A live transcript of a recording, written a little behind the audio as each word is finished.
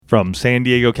From San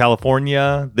Diego,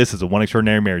 California, this is a One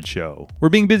Extraordinary Marriage show, where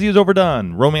being busy is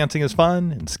overdone, romancing is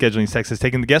fun, and scheduling sex has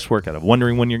taken the guesswork out of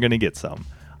wondering when you're going to get some.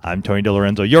 I'm Tony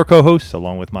DiLorenzo, your co-host,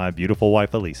 along with my beautiful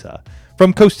wife, Elisa.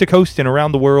 From coast to coast and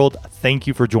around the world, thank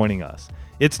you for joining us.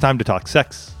 It's time to talk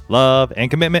sex, love,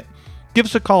 and commitment. Give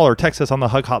us a call or text us on the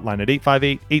Hug hotline at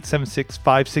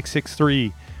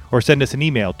 858-876-5663, or send us an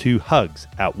email to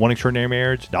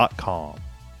hugs@oneextraordinarymarriage.com.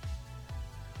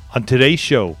 On today's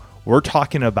show, we're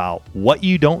talking about what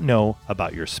you don't know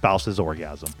about your spouse's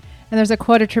orgasm. And there's a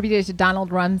quote attributed to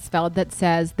Donald Rumsfeld that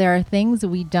says, "There are things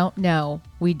we don't know,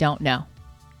 we don't know."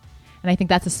 And I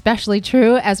think that's especially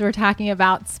true as we're talking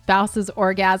about spouses'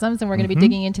 orgasms, and we're going to be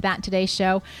digging into that in today's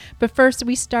show. But first,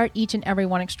 we start each and every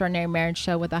One Extraordinary Marriage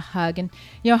show with a hug. And,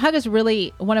 you know, hug is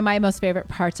really one of my most favorite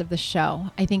parts of the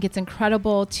show. I think it's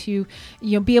incredible to,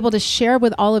 be able to share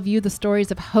with all of you the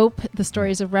stories of hope, the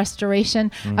stories of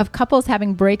restoration, of couples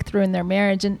having breakthrough in their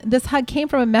marriage. And this hug came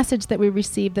from a message that we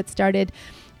received that started,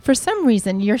 for some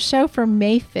reason, your show from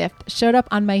May 5th showed up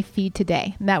on my feed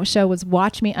today. And that show was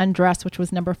Watch Me Undress, which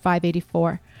was number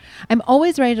 584. I'm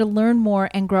always ready to learn more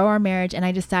and grow our marriage, and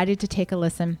I decided to take a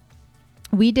listen.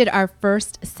 We did our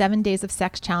first 7 days of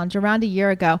sex challenge around a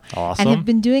year ago. Awesome. And have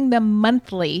been doing them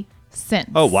monthly since.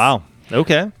 Oh, wow.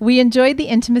 Okay. We enjoyed the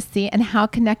intimacy and how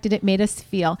connected it made us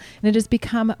feel, and it has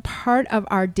become part of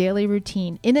our daily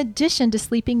routine. In addition to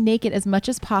sleeping naked as much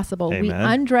as possible, Amen. we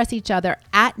undress each other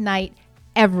at night,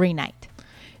 every night.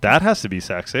 That has to be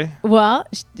sexy. Well,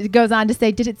 it goes on to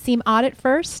say, did it seem odd at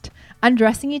first,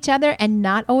 undressing each other and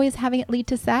not always having it lead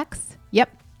to sex? Yep,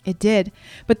 it did.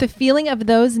 But the feeling of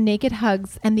those naked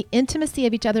hugs and the intimacy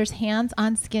of each other's hands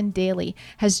on skin daily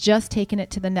has just taken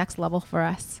it to the next level for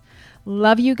us.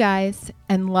 Love you guys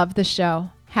and love the show.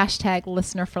 #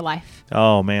 listener for life.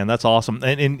 Oh, man, that's awesome.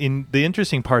 And in the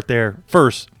interesting part there,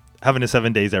 first, having a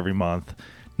 7 days every month.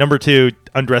 Number two,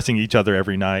 undressing each other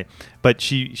every night. But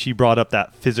she brought up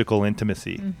that physical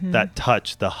intimacy, that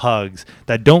touch, the hugs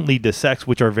that don't lead to sex,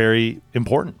 which are very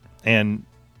important and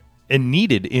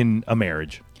needed in a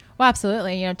marriage. Well,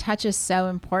 absolutely. Touch is so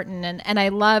important. And I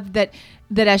love that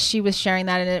as she was sharing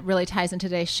that, and it really ties into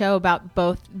today's show about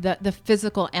both the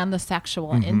physical and the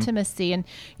sexual intimacy. And,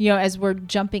 as we're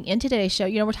jumping into today's show,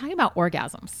 we're talking about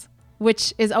orgasms,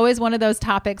 which is always one of those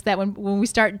topics that when we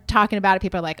start talking about it,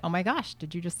 people are like, oh my gosh,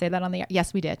 did you just say that on the air?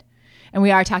 Yes, we did. And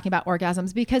we are talking about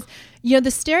orgasms because,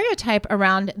 the stereotype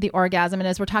around the orgasm, and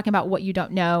as we're talking about what you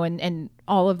don't know and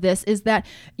all of this, is that,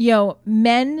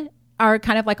 men are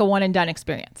kind of like a one and done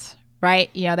experience, right?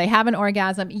 They have an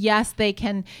orgasm. Yes, they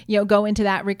can, go into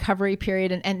that recovery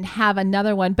period and have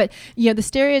another one. But, the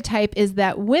stereotype is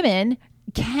that women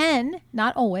can,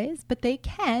 not always, but they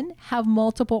can have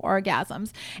multiple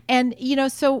orgasms. And,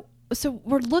 so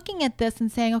we're looking at this and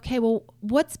saying, okay, well,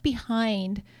 what's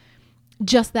behind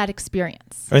just that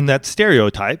experience? And that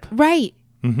stereotype. Right.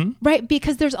 Right.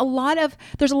 Because there's a lot of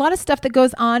stuff that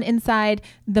goes on inside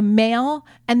the male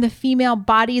and the female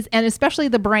bodies, and especially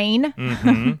the brain.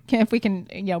 If we can,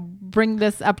 bring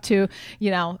this up to,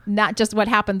 not just what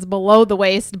happens below the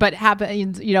waist, but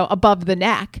happens, above the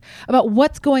neck, about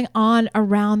what's going on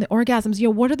around the orgasms.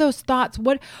 What are those thoughts?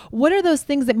 What are those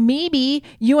things that maybe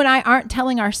you and I aren't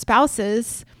telling our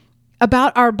spouses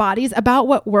about our bodies, about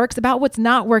what works, about what's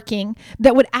not working,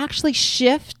 that would actually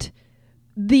shift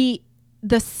the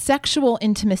sexual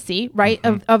intimacy, right,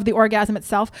 of the orgasm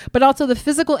itself, but also the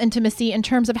physical intimacy in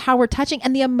terms of how we're touching,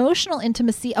 and the emotional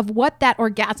intimacy of what that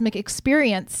orgasmic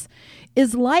experience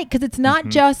is like. Because it's not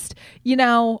just,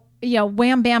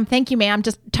 wham, bam, thank you, ma'am,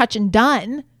 just touch and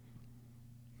done.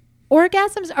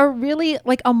 Orgasms are really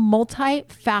like a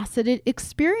multifaceted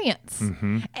experience.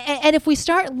 And if we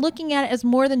start looking at it as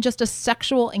more than just a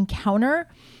sexual encounter,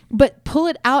 but pull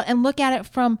it out and look at it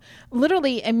from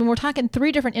literally, we're talking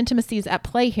 3 different intimacies at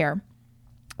play here.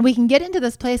 We can get into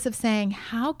this place of saying,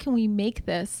 how can we make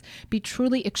this be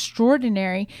truly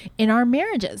extraordinary in our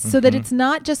marriages so that it's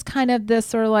not just kind of this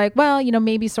sort of like, well,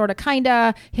 maybe sort of kind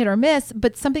of hit or miss,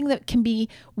 but something that can be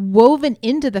woven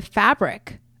into the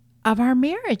fabric of our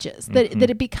marriages, that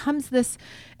it becomes this.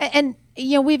 And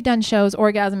we've done shows.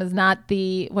 Orgasm is not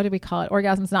the, what do we call it?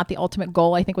 Orgasm is not the ultimate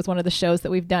goal, I think, was one of the shows that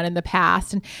we've done in the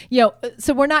past. And,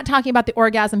 so we're not talking about the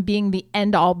orgasm being the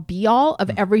end all be all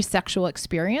of every sexual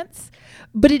experience,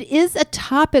 but it is a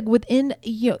topic within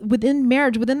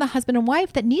marriage, within the husband and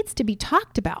wife, that needs to be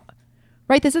talked about.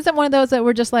 Right? This isn't one of those that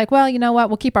we're just like, well, you know what,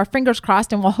 we'll keep our fingers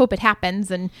crossed and we'll hope it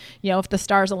happens. And, if the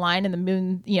stars align and the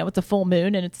moon, it's a full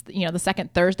moon and it's, the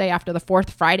second Thursday after the fourth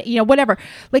Friday, whatever,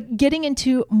 like getting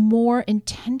into more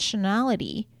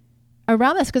intentionality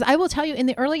around this. Because I will tell you, in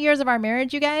the early years of our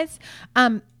marriage, you guys,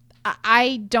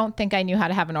 I don't think I knew how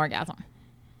to have an orgasm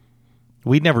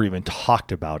We never even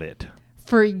talked about it.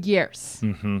 for years.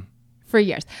 For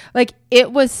years. Like,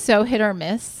 it was so hit or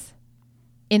miss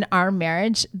in our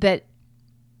marriage that,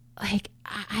 like,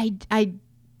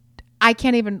 I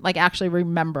can't even, like, actually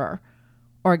remember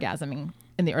orgasming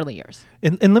in the early years.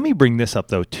 And let me bring this up,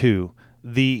 though, too.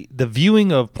 The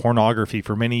viewing of pornography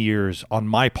for many years on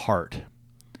my part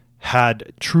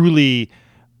had truly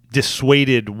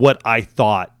dissuaded what I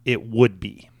thought it would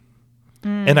be.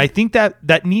 And I think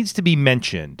that needs to be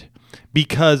mentioned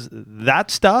because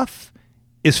that stuff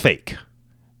is fake.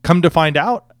 Come to find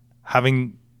out,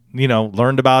 having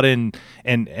learned about it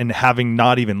and having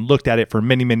not even looked at it for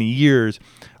many, many years,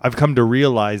 I've come to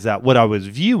realize that what I was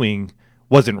viewing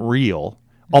wasn't real,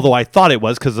 although I thought it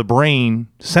was because the brain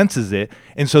senses it.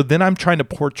 And so then I'm trying to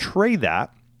portray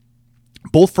that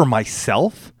both for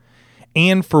myself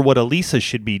and for what Elisa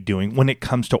should be doing when it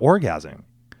comes to orgasming.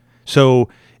 So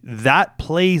that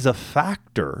plays a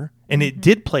factor, and it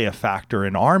did play a factor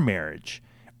in our marriage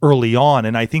early on.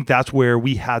 And I think that's where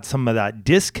we had some of that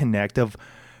disconnect of,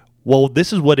 well,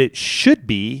 this is what it should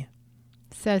be.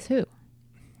 Says who?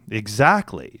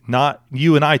 Exactly. Not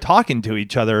you and I talking to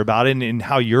each other about it and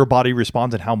how your body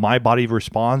responds and how my body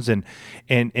responds and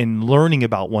learning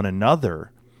about one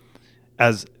another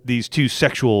as these two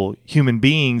sexual human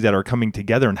beings that are coming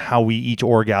together and how we each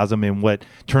orgasm and what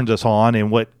turns us on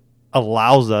and what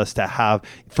allows us to have.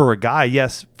 For a guy,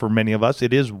 yes, for many of us,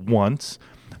 it is once,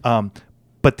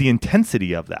 but the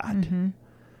intensity of that,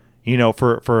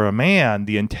 for a man,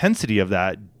 the intensity of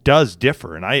that does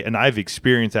differ. And I've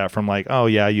experienced that from like, oh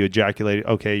yeah, you ejaculated,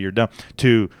 okay, you're done,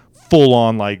 to full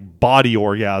on like body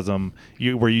orgasm,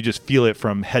 where you just feel it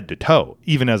from head to toe,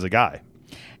 even as a guy.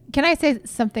 Can I say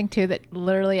something too that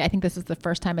literally, I think this is the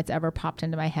first time it's ever popped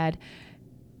into my head.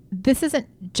 This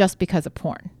isn't just because of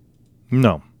porn.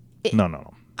 No.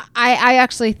 I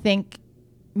actually think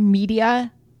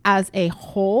media as a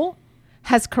whole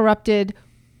has corrupted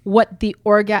what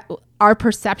our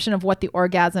perception of what the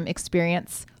orgasm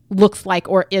experience looks like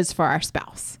or is for our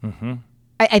spouse.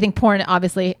 I think porn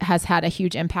obviously has had a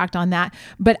huge impact on that,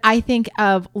 but I think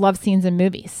of love scenes in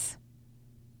movies,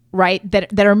 right?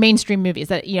 That are mainstream movies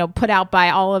that, put out by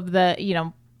all of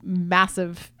the,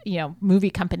 massive,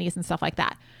 movie companies and stuff like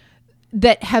that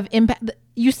have impact.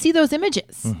 You see those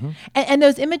images and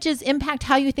those images impact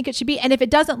how you think it should be. And if it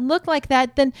doesn't look like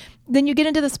that, then you get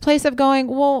into this place of going,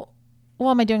 well,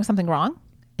 am I doing something wrong?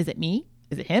 Is it me?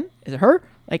 Is it him? Is it her?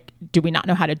 Like, do we not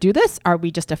know how to do this? Are we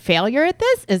just a failure at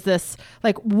this? Is this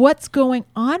like, what's going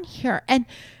on here? And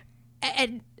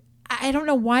I don't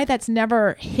know why that's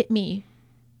never hit me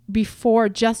before,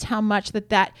 just how much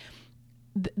that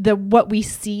what we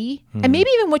see and maybe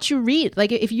even what you read,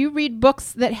 like if you read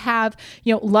books that have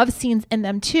love scenes in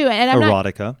them too, and I'm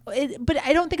erotica, but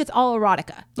I don't think it's all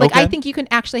erotica. Like, okay. I think you can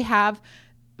actually have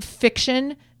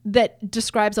fiction that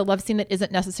describes a love scene that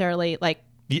isn't necessarily like,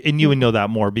 and you would know that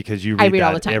more because you read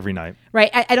all the time. Every night, right?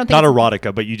 I don't think not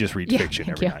erotica, but you just read fiction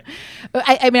every night.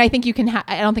 I mean, I think you can.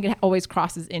 I don't think it always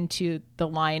crosses into the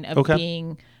line of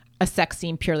being a sex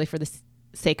scene purely for the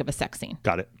sake of a sex scene.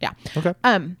 Got it. Yeah. Okay.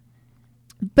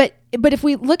 But if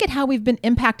we look at how we've been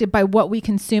impacted by what we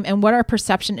consume and what our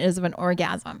perception is of an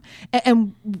orgasm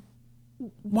and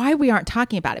why we aren't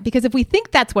talking about it, because if we think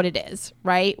that's what it is,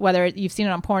 right? Whether you've seen it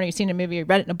on porn or you've seen a movie or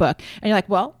read it in a book, and you're like,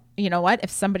 well, you know what?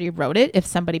 If somebody wrote it, if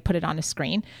somebody put it on a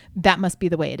screen, that must be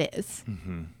the way it is.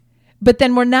 But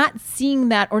then we're not seeing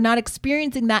that or not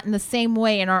experiencing that in the same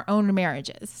way in our own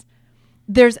marriages.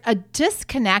 There's a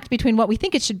disconnect between what we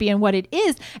think it should be and what it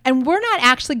is. And we're not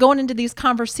actually going into these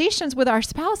conversations with our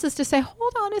spouses to say,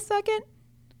 hold on a second.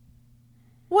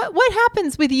 What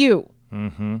happens with you?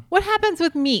 What happens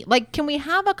with me? Like, can we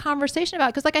have a conversation about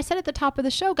it? Because like I said at the top of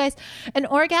the show, guys, an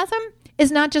orgasm is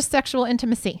not just sexual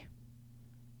intimacy.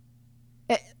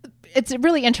 It's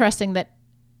really interesting that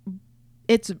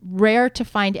it's rare to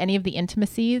find any of the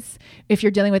intimacies, if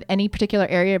you're dealing with any particular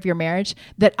area of your marriage,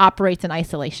 that operates in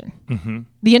isolation.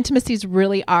 The intimacies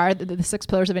really are, the 6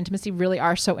 pillars of intimacy really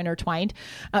are so intertwined.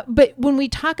 But when we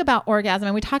talk about orgasm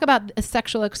and we talk about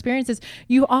sexual experiences,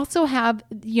 you also have,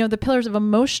 the pillars of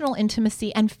emotional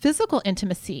intimacy and physical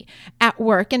intimacy at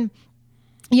work. And,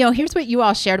 here's what you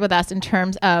all shared with us in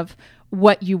terms of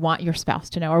what you want your spouse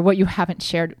to know, or what you haven't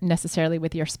shared necessarily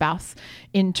with your spouse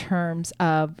in terms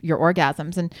of your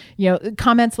orgasms. And,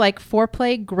 comments like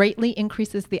foreplay greatly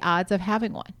increases the odds of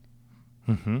having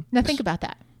one. Now think about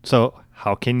that. So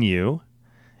how can you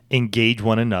engage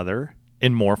one another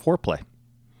in more foreplay?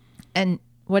 And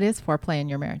what is foreplay in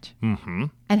your marriage?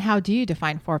 And how do you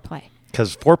define foreplay?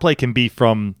 Because foreplay can be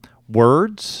from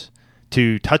words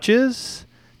to touches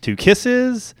to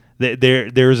kisses.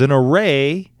 There's an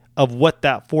array of what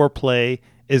that foreplay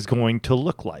is going to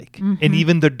look like, and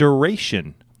even the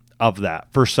duration of that.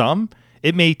 For some,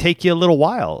 it may take you a little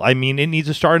while. I mean, it needs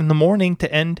to start in the morning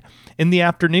to end in the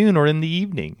afternoon or in the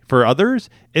evening. For others,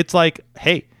 it's like,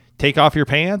 hey, take off your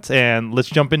pants and let's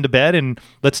jump into bed and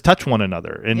let's touch one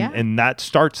another. And that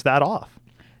starts that off.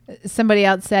 Somebody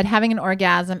else said, having an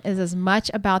orgasm is as much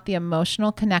about the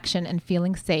emotional connection and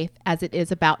feeling safe as it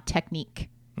is about technique.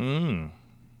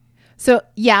 So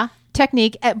yeah,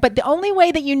 technique. But the only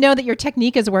way that you know that your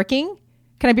technique is working,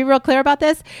 can I be real clear about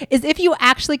this, is if you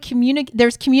actually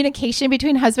there's communication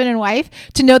between husband and wife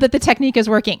to know that the technique is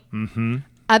working.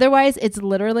 Otherwise, it's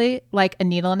literally like a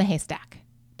needle in a haystack.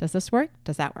 Does this work?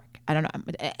 Does that work? I don't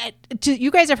know.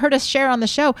 You guys have heard us share on the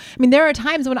show. I mean, there are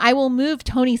times when I will move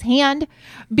Tony's hand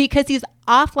because he's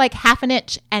off like half an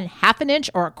inch, and half an inch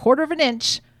or a quarter of an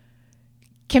inch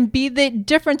can be the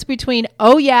difference between,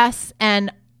 oh yes,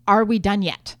 and are we done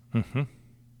yet?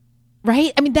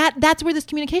 Right? I mean, that's where this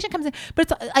communication comes in.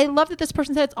 But I love that this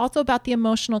person said it's also about the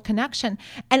emotional connection.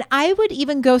 And I would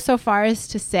even go so far as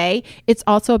to say it's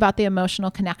also about the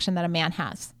emotional connection that a man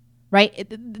has. Right?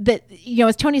 That,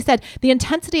 as Tony said, the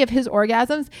intensity of his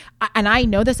orgasms, and I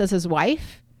know this as his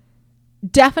wife,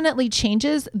 definitely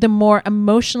changes the more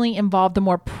emotionally involved, the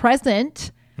more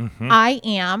present I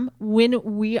am when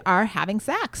we are having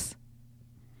sex.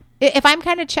 If I'm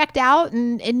kind of checked out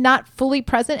and not fully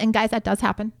present, and guys, that does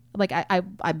happen. Like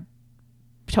I'm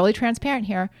totally transparent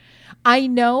here. I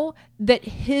know that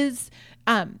his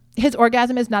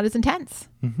orgasm is not as intense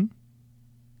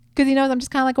because he knows I'm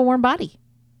just kind of like a warm body.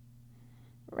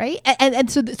 Right.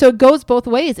 And so it goes both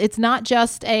ways. It's not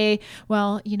just guys,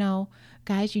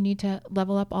 you need to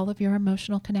level up all of your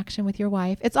emotional connection with your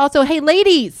wife. It's also, hey,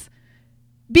 ladies,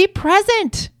 be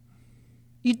present.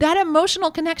 That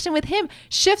emotional connection with him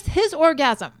shifts his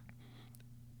orgasm.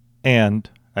 And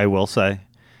I will say,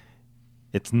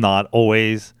 it's not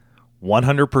always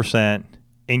 100%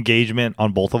 engagement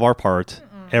on both of our parts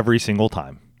every single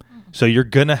time. So you're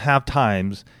going to have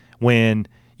times when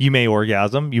you may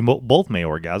orgasm, you both may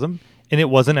orgasm, and it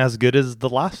wasn't as good as the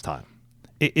last time.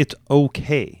 It's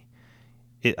okay.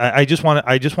 I just want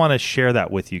to share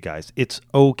that with you guys. It's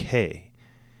okay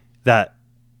that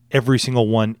every single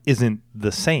one isn't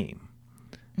the same.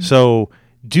 So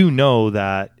do know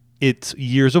that it's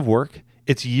years of work.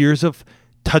 It's years of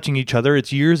touching each other.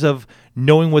 It's years of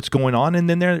knowing what's going on. And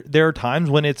then there are times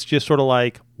when it's just sort of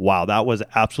like, wow, that was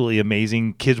absolutely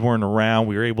amazing. Kids weren't around.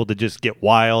 We were able to just get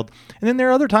wild. And then there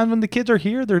are other times when the kids are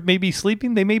here. They may be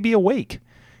sleeping. They may be awake.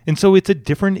 And so it's a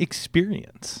different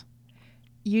experience.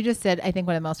 You just said, I think,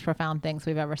 one of the most profound things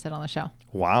we've ever said on the show.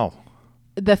 Wow.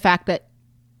 The fact that,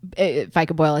 if I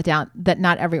could boil it down, that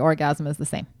not every orgasm is the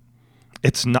same.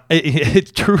 It's not.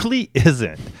 It truly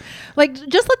isn't. Like,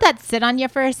 just let that sit on you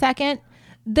for a second.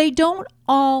 They don't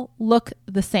all look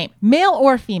the same, male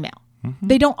or female.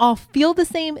 They don't all feel the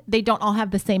same. They don't all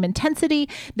have the same intensity.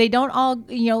 They don't all,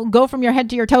 go from your head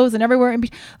to your toes and everywhere.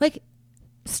 Like,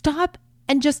 stop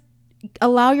and just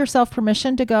allow yourself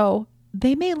permission to go,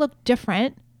 they may look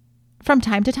different from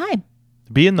time to time.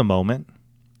 Be in the moment.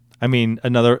 I mean,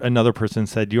 another person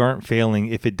said, you aren't failing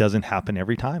if it doesn't happen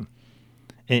every time.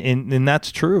 And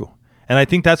that's true. And I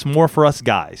think that's more for us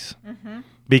guys.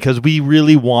 Because we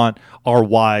really want our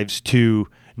wives to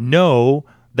know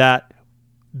that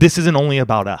this isn't only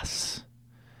about us.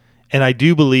 And I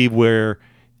do believe where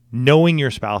knowing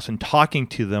your spouse and talking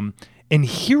to them and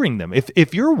hearing them.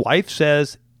 If your wife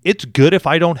says, it's good if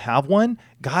I don't have one,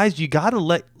 guys, you got to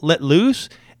let loose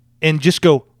and just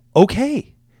go,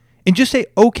 okay. And just say,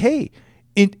 okay.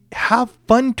 And have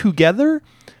fun together.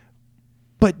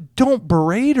 But don't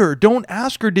berate her. Don't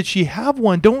ask her, did she have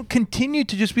one? Don't continue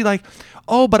to just be like,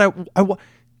 oh, but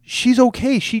she's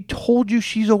okay. She told you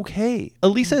she's okay.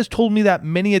 Elisa has told me that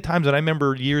many a times, and I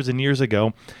remember years and years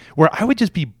ago where I would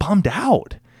just be bummed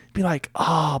out. Be like,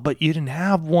 oh, but you didn't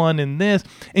have one and this.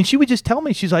 And she would just tell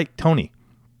me, she's like, Tony,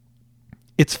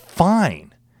 it's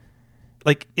fine.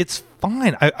 Like, it's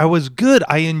fine. I was good.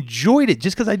 I enjoyed it.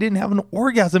 Just because I didn't have an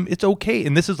orgasm, it's okay.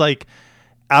 And this is like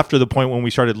after the point when we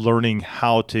started learning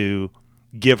how to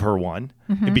give her one,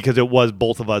 because it was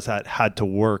both of us that had to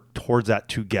work towards that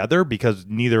together because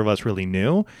neither of us really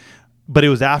knew. But it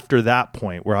was after that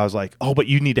point where I was like, oh, but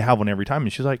you need to have one every time.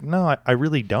 And she's like, no, I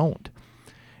really don't.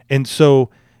 And so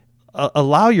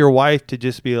allow your wife to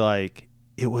just be like,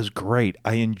 it was great.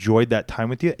 I enjoyed that time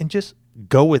with you, and just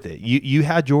go with it. You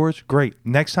had yours. Great.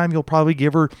 Next time you'll probably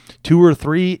give her 2 or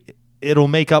 3. It'll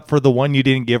make up for the one you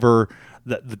didn't give her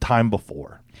the time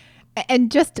before.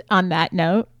 And just on that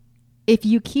note, if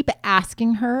you keep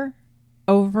asking her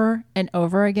over and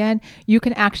over again, you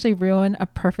can actually ruin a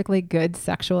perfectly good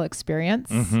sexual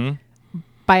experience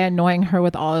by annoying her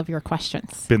with all of your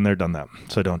questions. Been there, done that.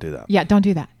 So don't do that. Yeah, don't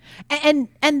do that. And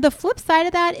the flip side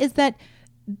of that is that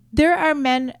there are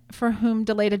men for whom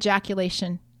delayed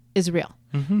ejaculation is real.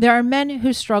 There are men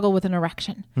who struggle with an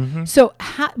erection. So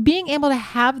being able to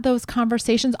have those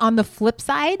conversations on the flip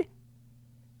side,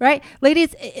 right?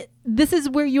 Ladies, this is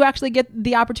where you actually get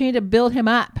the opportunity to build him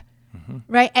up.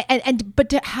 Right. But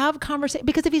to have conversation,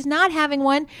 because if he's not having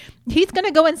one, he's going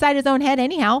to go inside his own head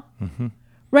anyhow.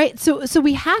 Right. So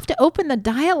we have to open the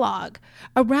dialogue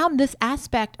around this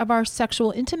aspect of our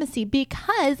sexual intimacy,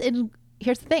 because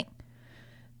here's the thing.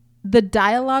 The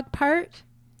dialogue part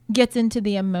gets into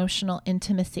the emotional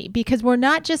intimacy, because we're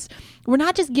not just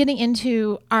getting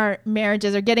into our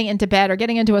marriages or getting into bed or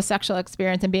getting into a sexual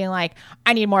experience and being like,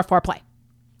 I need more foreplay.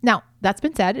 Now, that's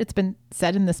been said. It's been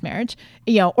said in this marriage,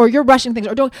 or you're rushing things,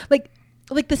 or don't like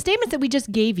the statements that we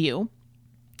just gave you,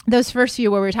 those first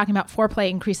few where we were talking about foreplay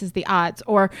increases the odds,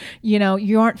 or,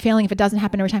 you aren't failing if it doesn't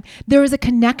happen every time. There is a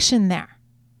connection there,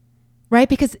 right?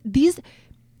 Because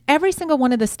every single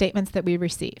one of the statements that we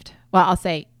received, well, I'll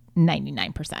say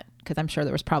 99%, because I'm sure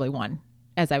there was probably one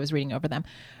as I was reading over them,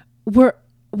 were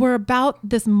about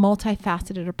this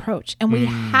multifaceted approach. And we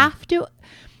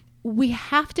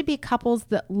have to be couples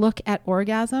that look at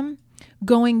orgasm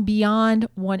going beyond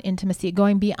one intimacy,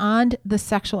 going beyond the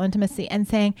sexual intimacy, and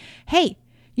saying, hey,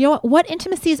 you know what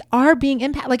intimacies are being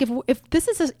impacted? Like if this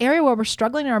is an area where we're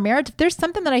struggling in our marriage, if there's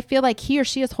something that I feel like he or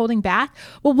she is holding back,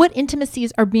 well, what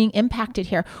intimacies are being impacted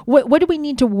here? What do we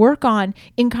need to work on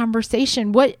in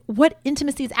conversation? What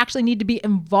intimacies actually need to be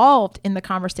involved in the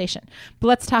conversation? But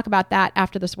let's talk about that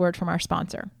after this word from our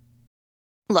sponsor.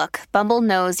 Look, Bumble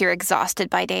knows you're exhausted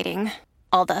by dating.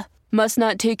 All the, must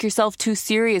not take yourself too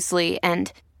seriously,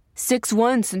 and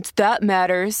 6'1" since that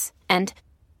matters, and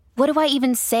what do I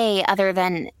even say other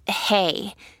than,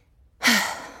 hey?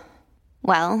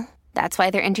 Well, that's why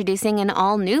they're introducing an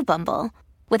all-new Bumble,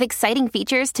 with exciting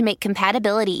features to make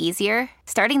compatibility easier,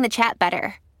 starting the chat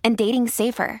better, and dating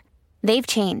safer. They've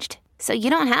changed, so you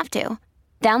don't have to.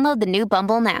 Download the new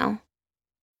Bumble now.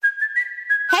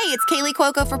 Hey, it's Kaylee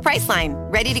Cuoco for Priceline.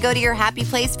 Ready to go to your happy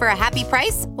place for a happy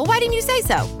price? Well, why didn't you say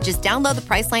so? Just download the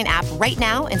Priceline app right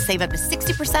now and save up to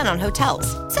 60% on hotels.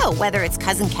 So whether it's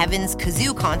Cousin Kevin's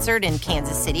Kazoo Concert in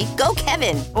Kansas City, go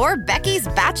Kevin, or Becky's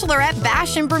Bachelorette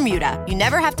Bash in Bermuda, you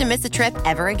never have to miss a trip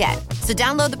ever again. So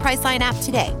download the Priceline app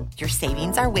today. Your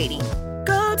savings are waiting.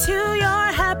 Go to your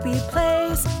happy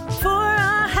place for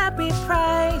a happy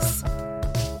price.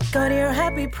 Go to your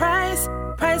happy price,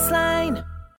 Priceline.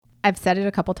 I've said it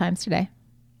a couple times today,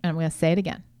 and I'm going to say it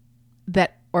again,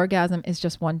 that orgasm is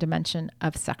just one dimension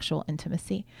of sexual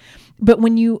intimacy. But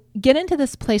when you get into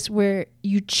this place where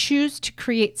you choose to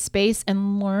create space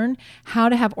and learn how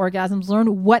to have orgasms,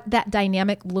 learn what that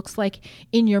dynamic looks like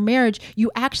in your marriage, you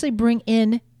actually bring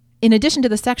in addition to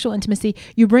the sexual intimacy,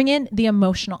 you bring in the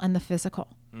emotional and the physical.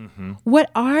 What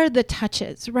are the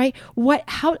touches, right?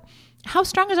 How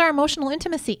strong is our emotional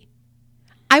intimacy?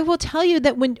 I will tell you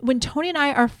that when Tony and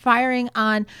I are firing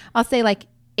on, I'll say like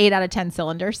 8 out of 10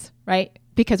 cylinders, right?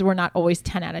 Because we're not always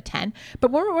 10 out of 10.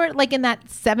 But when we're like in that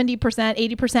 70%,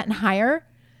 80% and higher,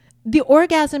 the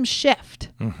orgasms shift.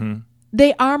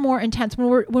 They are more intense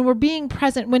when we're being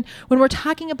present, when we're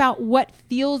talking about what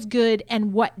feels good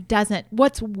and what doesn't,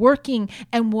 what's working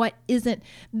and what isn't.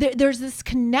 There's this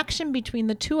connection between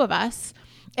the two of us.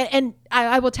 And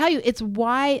I will tell you, it's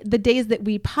why the days that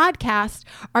we podcast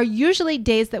are usually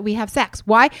days that we have sex.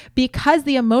 Why? Because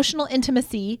the emotional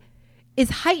intimacy is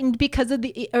heightened because of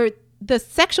the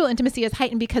sexual intimacy is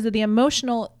heightened because of the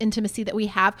emotional intimacy that we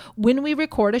have when we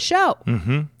record a show.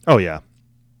 Oh, yeah.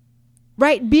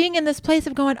 Right? Being in this place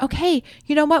of going, okay,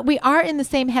 you know what? We are in the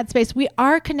same headspace. We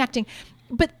are connecting.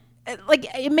 But like,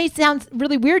 it may sound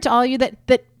really weird to all of you that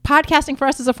podcasting for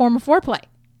us is a form of foreplay.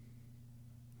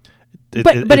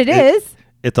 But it is.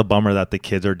 It's a bummer that the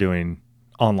kids are doing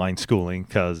online schooling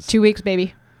because 2 weeks,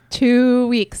 baby. 2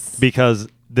 weeks. Because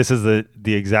this is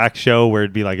the exact show where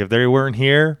it'd be like, if they weren't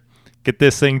here, get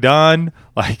this thing done.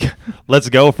 Like, let's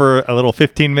go for a little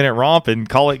 15-minute romp and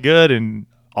call it good and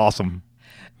awesome.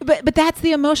 But that's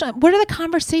the emotion. What are the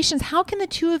conversations? How can the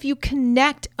two of you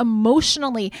connect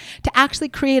emotionally to actually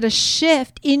create a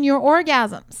shift in your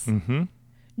orgasms?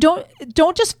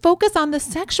 Don't just focus on the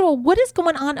sexual. What is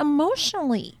going on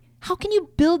emotionally? How can you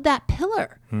build that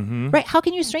pillar? Right? How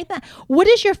can you strengthen that? What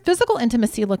is your physical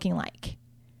intimacy looking like?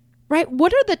 Right?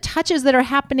 What are the touches that are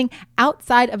happening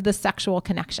outside of the sexual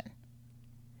connection?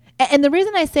 And the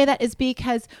reason I say that is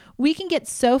because we can get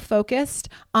so focused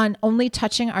on only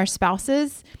touching our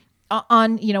spouses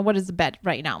on, what is the bed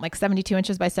right now? Like 72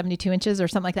 inches by 72 inches or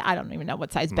something like that. I don't even know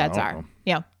what size beds are.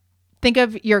 Think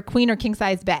of your queen or king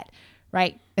size bed,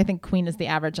 right? I think queen is the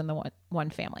average in the one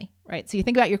family, right? So you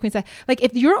think about your queen size. Like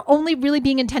if you're only really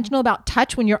being intentional about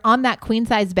touch when you're on that queen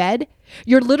size bed,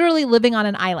 you're literally living on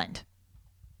an island.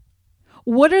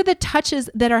 What are the touches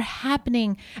that are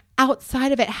happening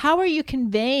outside of it? How are you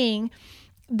conveying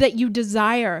that you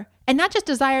desire, and not just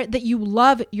desire, that you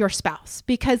love your spouse?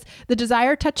 Because the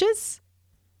desire touches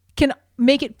can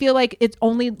make it feel like it's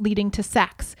only leading to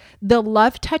sex. The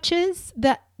love touches,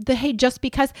 the hey, just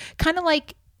because, kind of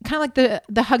like the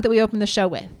hug that we opened the show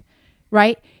with,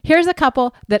 right? Here's a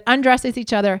couple that undresses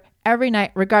each other every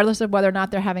night, regardless of whether or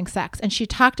not they're having sex. And she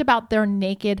talked about their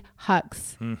naked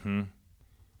hugs. Mm-hmm.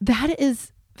 That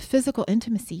is physical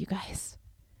intimacy, you guys.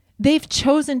 They've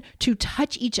chosen to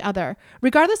touch each other,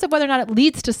 regardless of whether or not it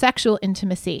leads to sexual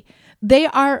intimacy. They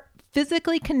are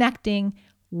physically connecting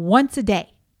once a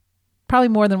day, probably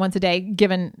more than once a day,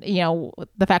 given,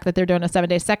 the fact that they're doing a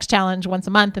 7-day sex challenge once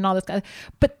a month and all this kind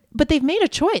of, but they've made a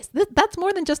choice. That's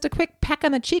more than just a quick peck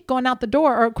on the cheek going out the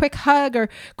door, or a quick hug, or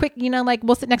quick, like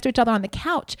we'll sit next to each other on the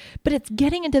couch. But it's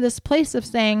getting into this place of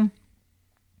saying,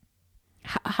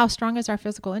 how strong is our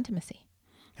physical intimacy?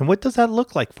 And what does that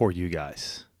look like for you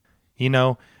guys?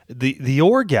 The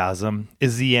orgasm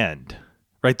is the end,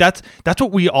 right? That's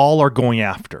what we all are going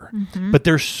after. Mm-hmm. But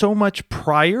there's so much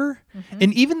prior,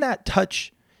 and even that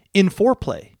touch in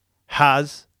foreplay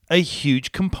has a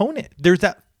huge component. There's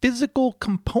that physical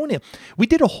component. We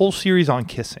did a whole series on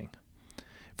kissing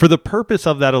for the purpose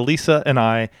of that. Elisa and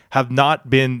I have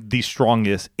not been the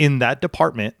strongest in that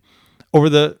department over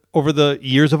the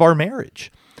years of our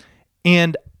marriage.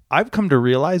 And I've come to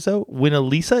realize, though, when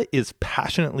Elisa is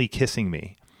passionately kissing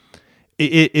me,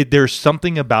 there's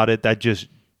something about it that just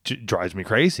drives me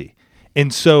crazy.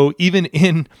 And so even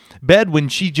in bed, when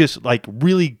she just like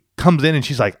really comes in and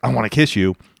she's like, I want to kiss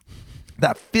you,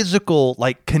 that physical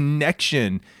like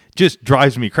connection just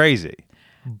drives me crazy.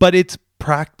 But it's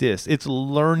practice. It's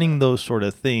learning those sort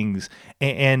of things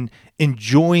and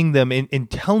enjoying them and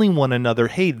telling one another,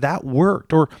 hey, that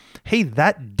worked, or hey,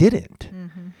 that didn't.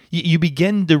 Mm-hmm. You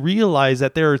begin to realize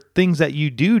that there are things that you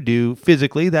do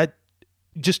physically that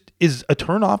just is a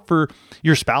turnoff for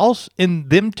your spouse and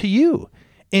them to you.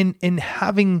 And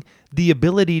having the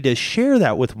ability to share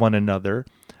that with one another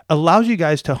allows you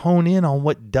guys to hone in on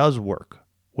what does work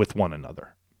with one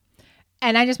another.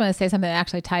 And I just want to say something that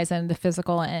actually ties in the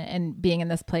physical and being in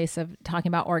this place of talking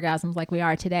about orgasms like we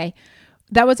are today.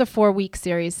 That was a 4-week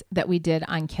series that we did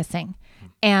on kissing.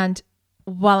 And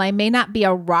while I may not be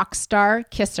a rock star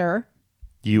kisser,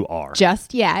 you are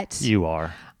just yet. You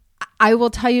are. I will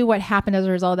tell you what happened as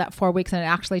a result of that 4 weeks, and it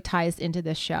actually ties into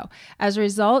this show. As a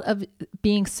result of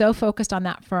being so focused on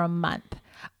that for a month,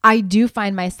 I do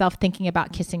find myself thinking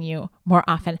about kissing you more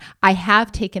often. I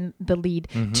have taken the lead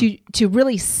to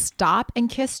really stop and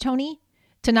kiss Tony,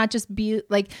 to not just be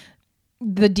like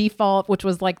the default, which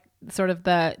was like sort of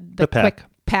the quick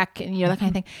peck and that kind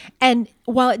of thing. And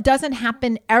while it doesn't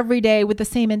happen every day with the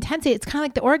same intensity, it's kind of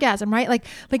like the orgasm, right? Like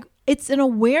it's an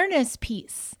awareness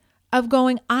piece of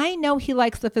going, I know he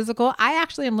likes the physical. I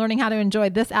actually am learning how to enjoy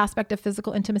this aspect of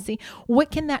physical intimacy. What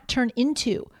can that turn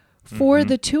into for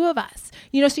the two of us?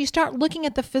 So you start looking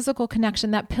at the physical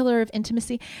connection, that pillar of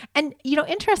intimacy. And,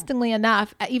 interestingly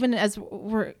enough, even as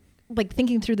we're like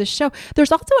thinking through this show,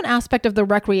 there's also an aspect of the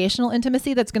recreational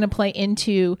intimacy that's going to play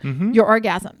into your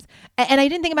orgasms. And I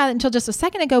didn't think about it until just a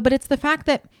second ago, but it's the fact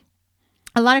that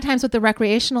a lot of times with the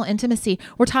recreational intimacy,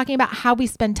 we're talking about how we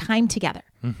spend time together,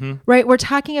 right? We're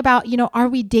talking about, are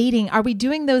we dating? Are we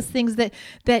doing those things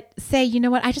that say, you know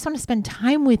what, I just want to spend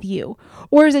time with you?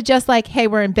 Or is it just like, hey,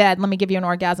 we're in bed, let me give you an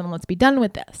orgasm and let's be done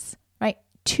with this, right?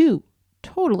 Two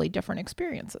totally different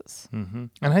experiences. And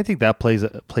I think that plays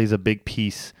a big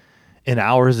piece in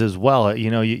ours as well.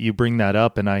 You bring that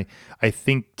up, and I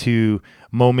think to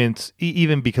moments,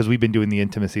 even because we've been doing the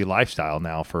intimacy lifestyle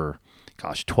now for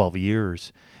 12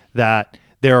 years, that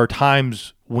there are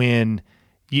times when,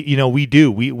 we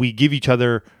give each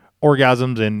other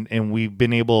orgasms and we've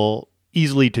been able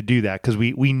easily to do that because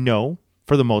we know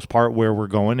for the most part where we're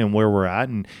going and where we're at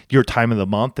and your time of the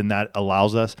month, and that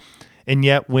allows us. And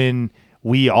yet when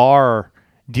we are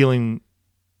dealing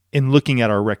and looking at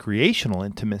our recreational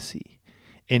intimacy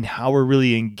and how we're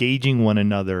really engaging one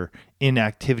another in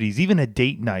activities, even a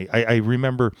date night, I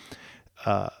remember,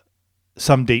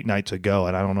 some date nights ago,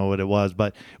 and I don't know what it was,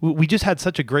 but we just had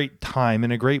such a great time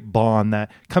and a great bond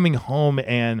that coming home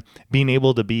and being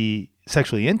able to be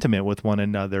sexually intimate with one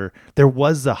another, there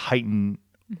was a heightened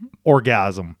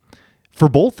orgasm for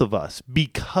both of us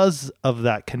because of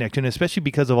that connection, especially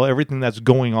because of everything that's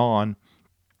going on.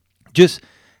 Just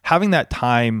having that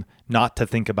time not to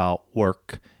think about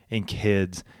work and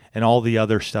kids and all the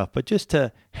other stuff, but just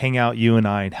to hang out, you and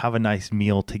I, and have a nice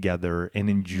meal together and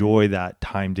enjoy that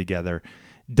time together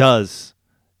does.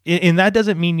 And that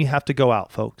doesn't mean you have to go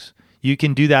out, folks. You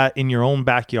can do that in your own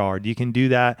backyard. You can do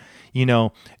that,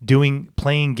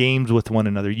 playing games with one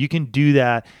another. You can do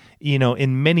that,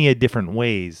 in many different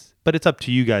ways, but it's up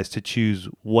to you guys to choose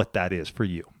what that is for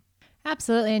you.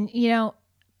 Absolutely. And,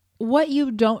 what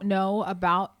you don't know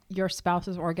about your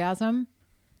spouse's orgasm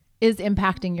is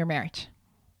impacting your marriage.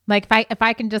 Like if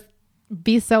I can just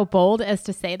be so bold as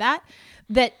to say that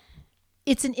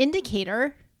it's an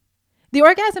indicator. The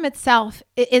orgasm itself,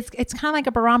 it's kind of like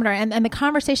a barometer, and the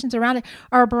conversations around it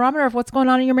are a barometer of what's going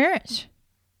on in your marriage,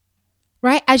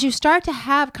 right? As you start to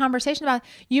have conversation about it,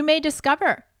 you may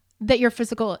discover that your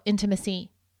physical intimacy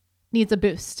needs a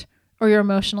boost, or your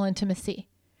emotional intimacy,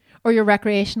 or your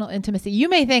recreational intimacy. You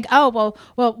may think, oh,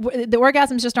 well, the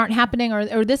orgasms just aren't happening,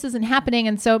 or this isn't happening,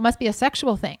 and so it must be a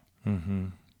sexual thing. Mm-hmm.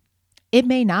 It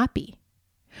may not be,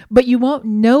 but you won't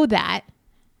know that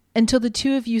until the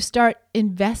two of you start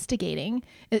investigating,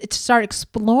 start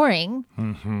exploring,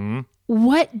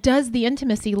 what does the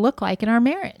intimacy look like in our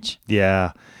marriage?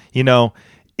 Yeah.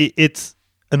 It's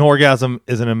an orgasm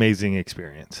is an amazing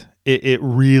experience. It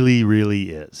really,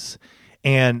 really is.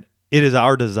 And it is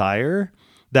our desire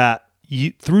that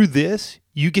through this,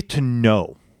 you get to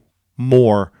know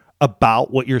more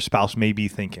about what your spouse may be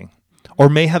thinking or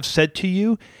may have said to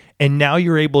you. And now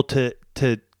you're able to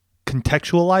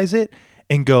contextualize it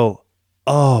and go,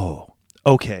 oh,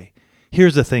 okay.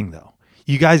 Here's the thing, though.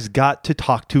 You guys got to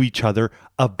talk to each other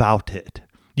about it.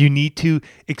 You need to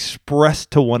express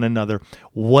to one another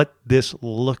what this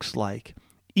looks like.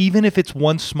 Even if it's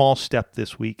one small step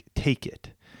this week, take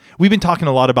it. We've been talking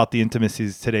a lot about the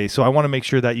intimacies today, so I want to make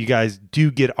sure that you guys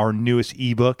do get our newest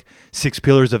ebook, 6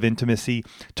 Pillars of Intimacy,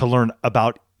 to learn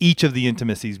about each of the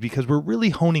intimacies, because we're really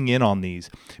honing in on these,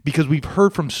 because we've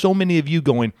heard from so many of you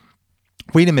going,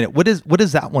 wait a minute, what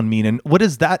does that one mean? And what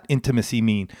does that intimacy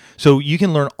mean? So you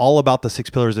can learn all about the 6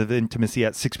 Pillars of Intimacy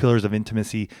at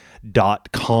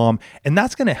 6pillarsofintimacy.com. And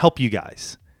that's going to help you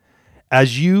guys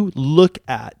as you look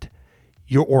at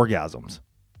your orgasms.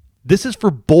 This is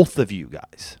for both of you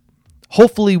guys.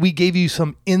 Hopefully we gave you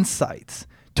some insights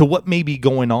to what may be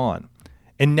going on.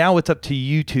 And now it's up to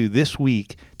you two this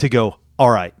week to go, all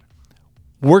right,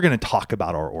 we're going to talk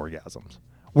about our orgasms.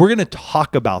 We're going to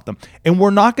talk about them. And we're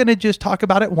not going to just talk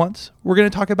about it once. We're going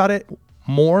to talk about it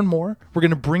more and more. We're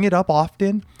going to bring it up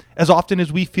often as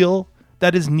we feel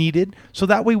that is needed. So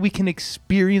that way we can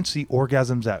experience the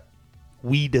orgasms that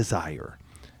we desire.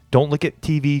 Don't look at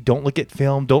TV. Don't look at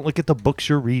film. Don't look at the books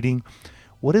you're reading.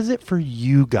 What is it for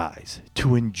you guys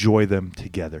to enjoy them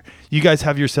together? You guys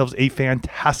have yourselves a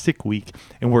fantastic week,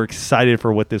 and we're excited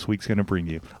for what this week's going to bring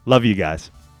you. Love you guys.